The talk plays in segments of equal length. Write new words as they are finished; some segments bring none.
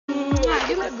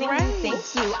look great.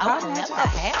 Thank you. Oh, I love the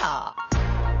hair.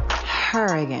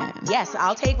 Her again. Yes,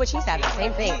 I'll take what she's having.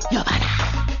 Same thing.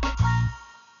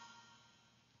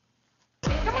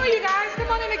 Come on, you guys. Come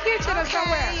on in the kitchen or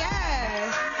somewhere.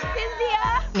 Yes.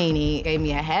 Cynthia. Nene gave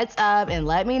me a heads up and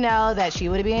let me know that she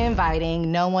would be inviting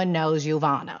No One Knows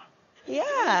Giovanna.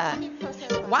 Yeah.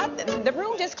 Why? The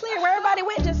room just cleared. Where everybody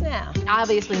went just now?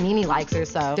 Obviously, Nene likes her,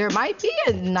 so there might be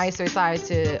a nicer side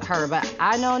to her, but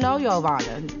I don't know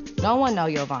Giovanna. No one know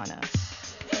Giovanna.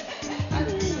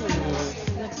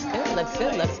 Looks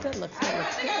good. Looks good.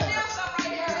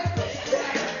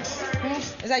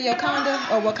 Is that Yoconda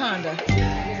or Wakanda?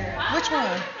 Which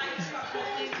one?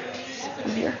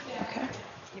 Here. Okay.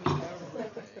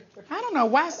 I don't know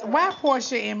why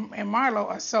Portia and Marlo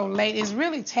are so late. It's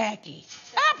really tacky.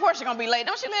 How Portia gonna be late?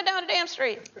 Don't she live down the damn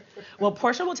street? Well,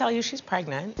 Portia will tell you she's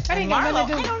pregnant. That ain't got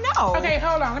nothing to do. I don't know. Okay,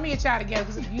 hold on. Let me get y'all together.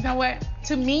 'Cause you know what?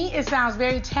 To me, it sounds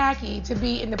very tacky to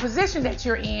be in the position that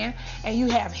you're in, and you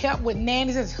have help with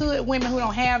nannies. There's hood women who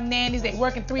don't have nannies. They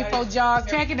working 3-4 jobs,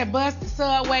 tracking the bus, the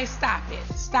subway. Stop it.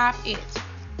 Stop it.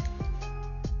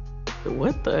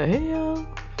 What the hell?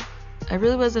 I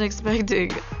really wasn't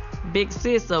expecting big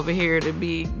sis over here to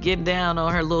be getting down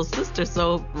on her little sister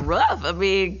so rough. I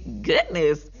mean,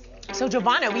 goodness. So,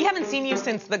 Giovanna, we haven't seen you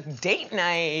since the date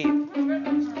night.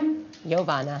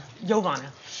 Giovanna. I'm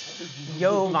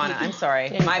sorry.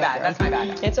 My bad. That's my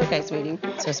bad. It's okay, sweetie.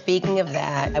 So speaking of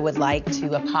that, I would like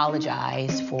to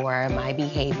apologize for my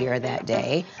behavior that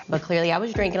day. But clearly I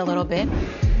was drinking a little bit.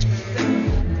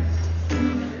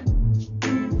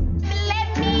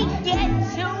 Let me get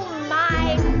to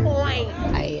my point.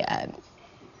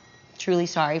 Truly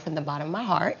sorry from the bottom of my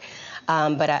heart.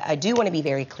 But I do want to be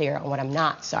very clear on what I'm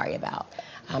not sorry about.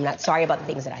 I'm not sorry about the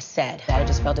things that I said. I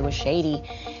just felt it was shady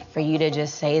for you to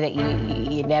just say that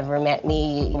you never met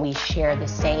me. We share the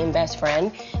same best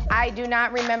friend. I do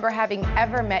not remember having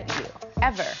ever met you,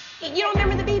 ever. You don't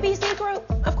remember the BBC group?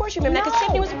 Of course you remember that, because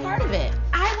Tiffany was a part of it.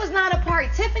 I was not a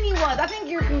part. Tiffany was. I think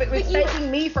you're mistaking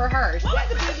me for her. What was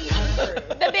the BBC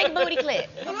group? The big booty clip.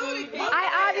 I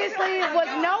obviously was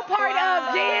no part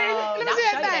of Jen. Let me see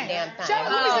that thing. Show me.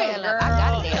 Let me see. I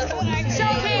got a damn thing. Show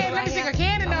Ken. Let me stick a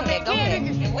can in there. Go ahead.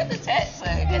 What the text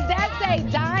say? Does that say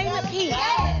dime a piece?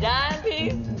 Dime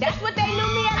piece? That's what they knew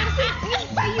me as. You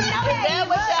know that.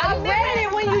 I read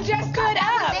it when you just stood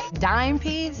up. Dime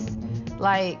piece?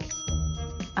 Like,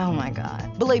 oh my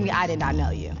God. Believe me, I did not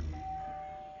know you.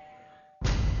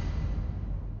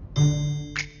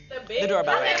 The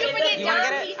doorbell. You want to get it?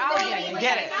 I'll get it.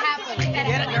 Get it. Happily. Get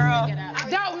it, girl.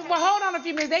 Don't, well, hold on a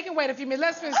few minutes. They can wait a few minutes.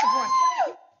 Let's finish the point.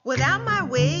 Without my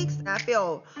wigs, I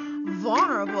feel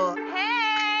vulnerable.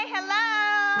 Hey,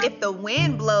 hello. If the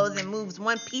wind blows and moves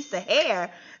one piece of hair,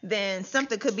 then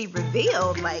something could be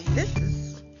revealed. Like, this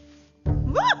is...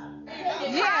 Woo!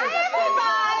 Yes. Hi,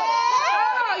 everybody.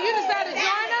 Oh, you decided to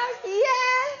join us?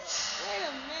 Yes. Wait a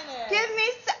minute. Give me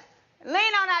some.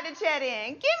 Lean on out the chair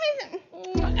then. Give me some.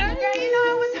 Girl, you know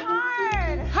it was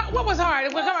hard. What was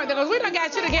hard? Well, come on, because we done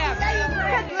got you together.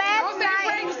 Because last night,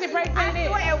 I swear, I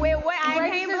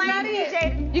can't blame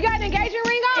DJ. You got an engagement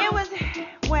ring on? It was,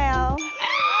 well.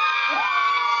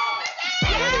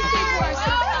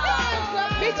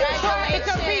 Bitch, you trying to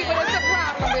compete, but it's a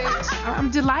problem, bitch. I'm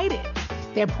delighted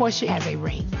that Portia has a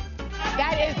ring.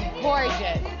 That is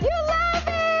gorgeous. You love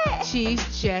it. She's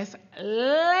just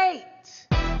late.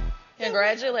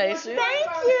 Congratulations. Thank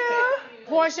you.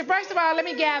 Portia, first of all, let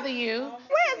me gather you.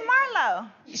 Where's Marlo?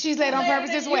 She's late on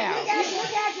purpose as well.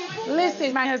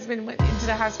 Listen, my husband went into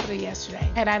the hospital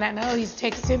yesterday, and I don't know, he's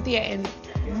texted Cynthia and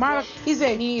Marlo. He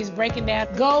said he is breaking down.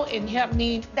 Go and help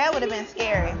me. That would have been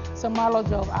scary. So Marlo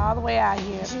drove all the way out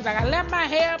here. She was like, I left my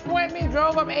hair appointment,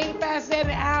 drove up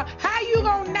 85-70 hours. How you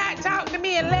gonna not talk to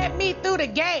me and let me through the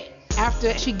gate?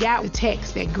 After she got the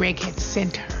text that Greg had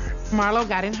sent her, Marlo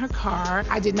got in her car.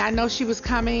 I did not know she was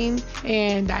coming,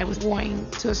 and I was going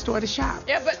to a store to shop.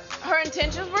 Yeah, but her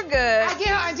intentions were good. I get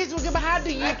her intentions were good, but how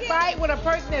do you fight with a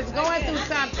person that's going through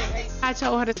something? I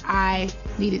told her that I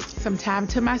needed some time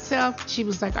to myself. She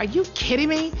was like, are you kidding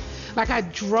me? Like, I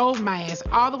drove my ass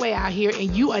all the way out here,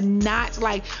 and you are not,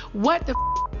 like, what the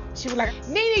She was like,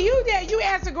 Nina, you there? You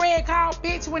answer Greg call,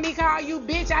 bitch, when he called you,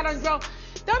 bitch, I done drove.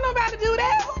 Don't nobody do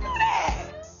that. Who do that?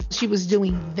 She was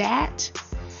doing that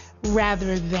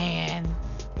rather than,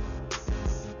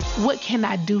 what can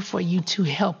I do for you to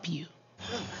help you?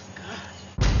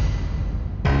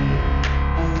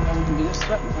 Is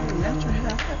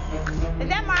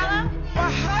that Marlo?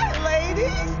 Well, hi,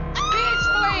 ladies. Bitch,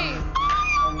 please.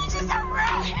 She's a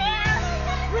real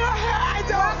hair. Real hair, I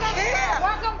don't care.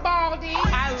 Welcome, Baldy.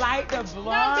 I like the blonde.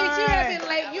 No, bitch, you have been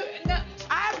late.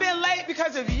 I've been running late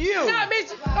because of you. No,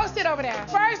 bitch, go sit over there.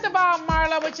 First of all,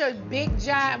 Marlo, with your big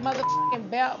giant motherfucking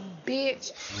belt,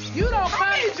 bitch. You don't come.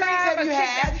 How many drinks have you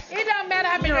had? It don't matter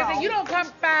how many drinks. You don't come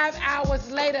 5 hours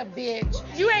later,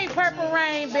 bitch. You ain't Purple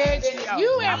Rain, bitch.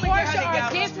 You and Portia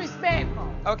are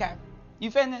disrespectful. Okay.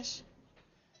 You finished?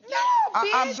 No,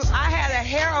 bitch. I had a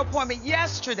hair appointment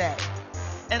yesterday,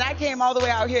 and I came all the way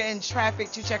out here in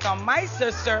traffic to check on my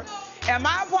sister, and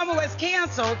my appointment was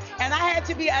canceled, and I had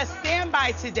to be a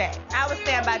standby today. I was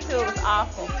standby too. It was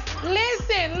awful.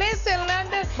 Listen, Linda.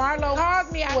 Marlo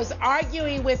called me. I was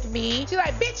arguing with me. She's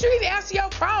like, bitch, you need to answer your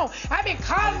phone. I've been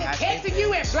calling and texting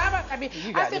you and blah, blah. I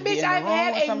said, bitch, I've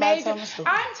had a major.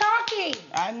 I'm talking.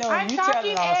 I know. I'm You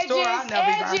talking telling our story. I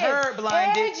never even heard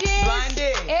blinded.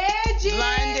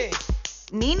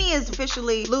 Nene is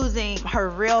officially losing her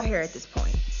real hair at this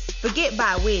point. Forget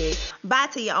buy wig. Buy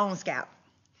to your own scalp.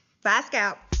 Buy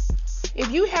scalp. If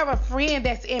you have a friend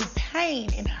that's in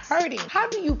pain and hurting, how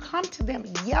do you come to them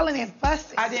yelling and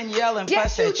fussing? I didn't yell and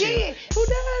fuss at you. Yes, you did. Who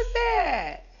does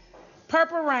that?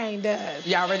 Purple Rain does.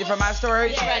 Y'all ready for my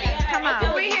story? Come on.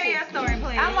 Can we hear your story,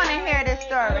 please? I want to hear this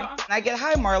story. I get,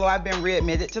 hi, Marlo. I've been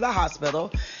readmitted to the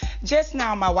hospital. Just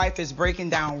now, my wife is breaking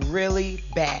down really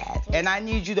bad, and I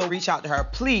need you to reach out to her.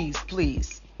 Please,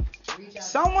 please.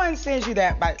 Someone sends you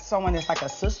that by someone that's like a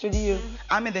sister to you.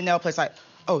 I'm in the nail place like,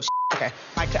 oh, okay.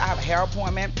 Like, I have a hair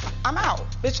appointment. I'm out.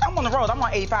 Bitch, I'm on the road. I'm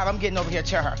on 85. I'm getting over here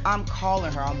to her. I'm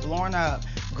calling her. I'm blowing up.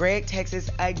 Greg texts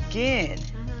again.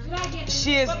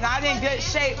 She is not in good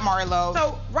shape, Marlo.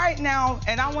 So right now,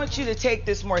 and I want you to take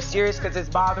this more serious because it's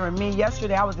bothering me.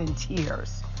 Yesterday, I was in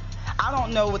tears. I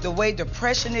don't know what the way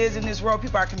depression is in this world.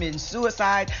 People are committing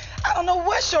suicide. I don't know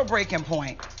what's your breaking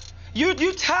point. You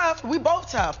tough. We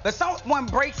both tough. But someone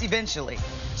breaks eventually.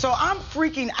 So I'm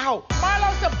freaking out.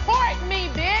 Marlo, support me,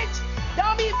 bitch.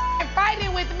 Don't be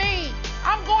fighting with me.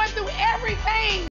 I'm going through everything.